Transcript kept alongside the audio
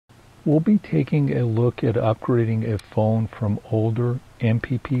We'll be taking a look at upgrading a phone from older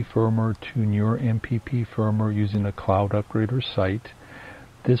MPP firmware to newer MPP firmware using a Cloud Upgrader site.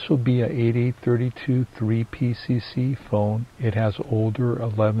 This will be a 8832 3PCC phone. It has older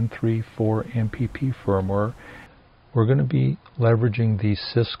 11.3.4 MPP firmware. We're going to be leveraging the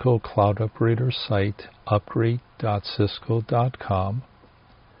Cisco Cloud Upgrader site, upgrade.cisco.com.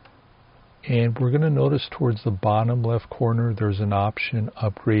 And we're going to notice towards the bottom left corner there's an option,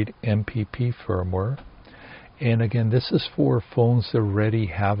 Upgrade MPP Firmware. And again, this is for phones that already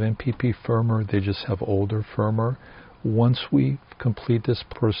have MPP firmware, they just have older firmware. Once we complete this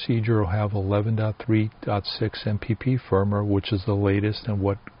procedure, we'll have 11.3.6 MPP firmware, which is the latest and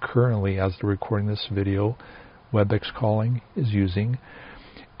what currently, as the recording this video, WebEx calling is using.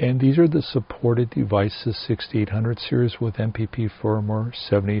 And these are the supported devices: 6800 series with MPP firmware,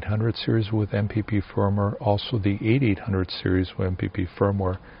 7800 series with MPP firmware, also the 8800 series with MPP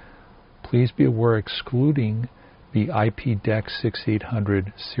firmware. Please be aware, excluding the IPDEX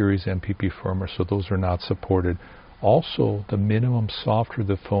 6800 series MPP firmware, so those are not supported. Also, the minimum software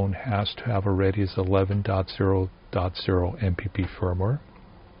the phone has to have already is 11.0.0 MPP firmware.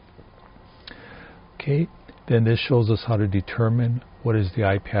 Okay, then this shows us how to determine what is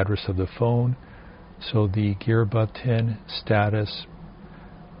the IP address of the phone. So the gear button, status,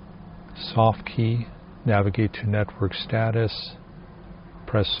 soft key, navigate to network status,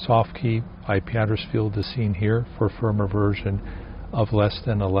 press soft key, IP address field is seen here for firmware version of less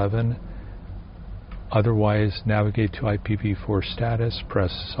than 11. Otherwise, navigate to IPv4 status,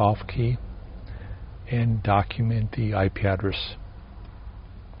 press soft key, and document the IP address.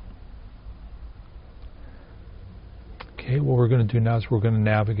 Okay, what we're going to do now is we're going to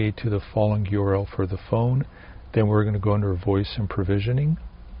navigate to the following URL for the phone. Then we're going to go under Voice and Provisioning.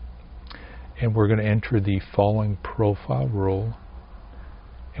 And we're going to enter the following profile rule.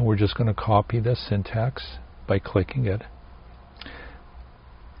 And we're just going to copy the syntax by clicking it.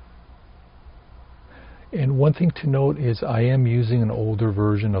 And one thing to note is I am using an older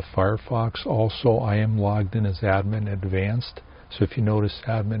version of Firefox. Also, I am logged in as Admin Advanced. So if you notice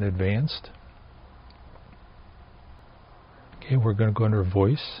Admin Advanced, okay, we're going to go under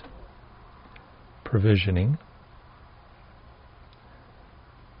Voice, Provisioning,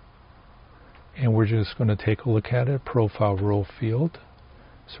 and we're just going to take a look at it, Profile Rule field.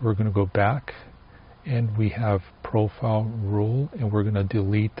 So we're going to go back, and we have Profile Rule, and we're going to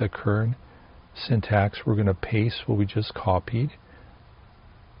delete the current syntax. We're going to paste what we just copied.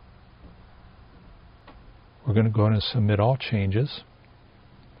 We're going to go in and submit all changes.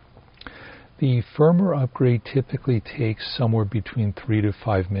 The firmware upgrade typically takes somewhere between 3 to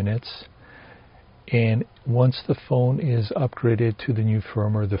 5 minutes, and once the phone is upgraded to the new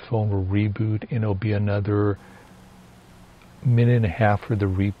firmware, the phone will reboot, and it'll be another minute and a half for the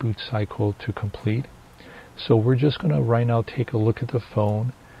reboot cycle to complete. So we're just going to right now take a look at the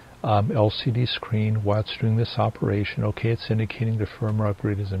phone, LCD screen while it's doing this operation. Okay, it's indicating the firmware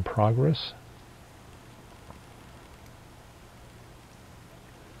upgrade is in progress.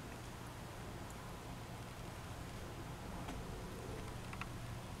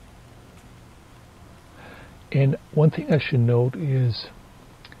 And one thing I should note is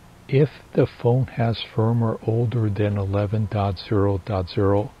if the phone has firmware older than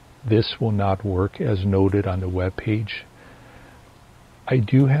 11.0.0, this will not work as noted on the web page. I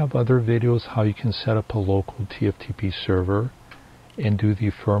do have other videos how you can set up a local TFTP server and do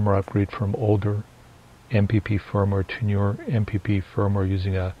the firmware upgrade from older MPP firmware to newer MPP firmware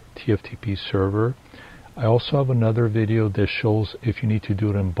using a TFTP server. I also have another video that shows if you need to do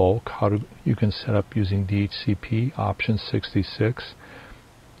it in bulk, you can set up using DHCP option 66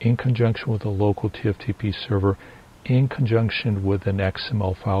 in conjunction with a local TFTP server, in conjunction with an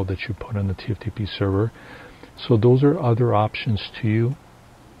XML file that you put on the TFTP server. So those are other options to you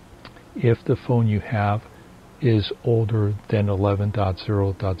if the phone you have is older than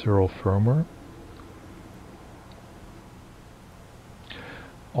 11.0.0 firmware.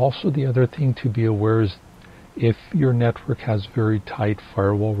 Also, the other thing to be aware is if your network has very tight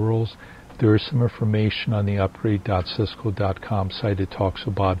firewall rules, there is some information on the upgrade.cisco.com site that talks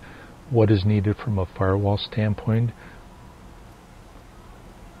about what is needed from a firewall standpoint.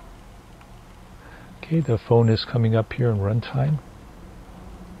 Okay, the phone is coming up here in runtime.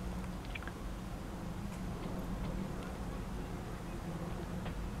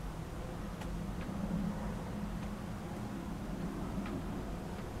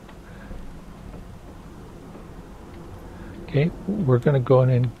 Okay, we're going to go in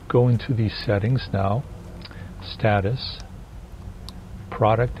and go into these settings now. Status,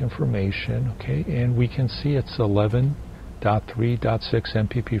 product information, okay, and we can see it's 11.3 3.6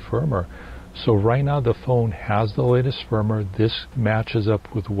 MPP firmware. So right now the phone has the latest firmware. This matches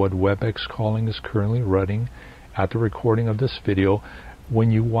up with what WebEx calling is currently running at the recording of this video.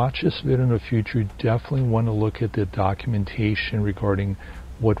 When you watch this video in the future, you definitely want to look at the documentation regarding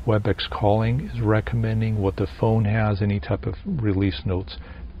what WebEx calling is recommending, what the phone has, any type of release notes.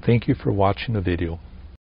 Thank you for watching the video.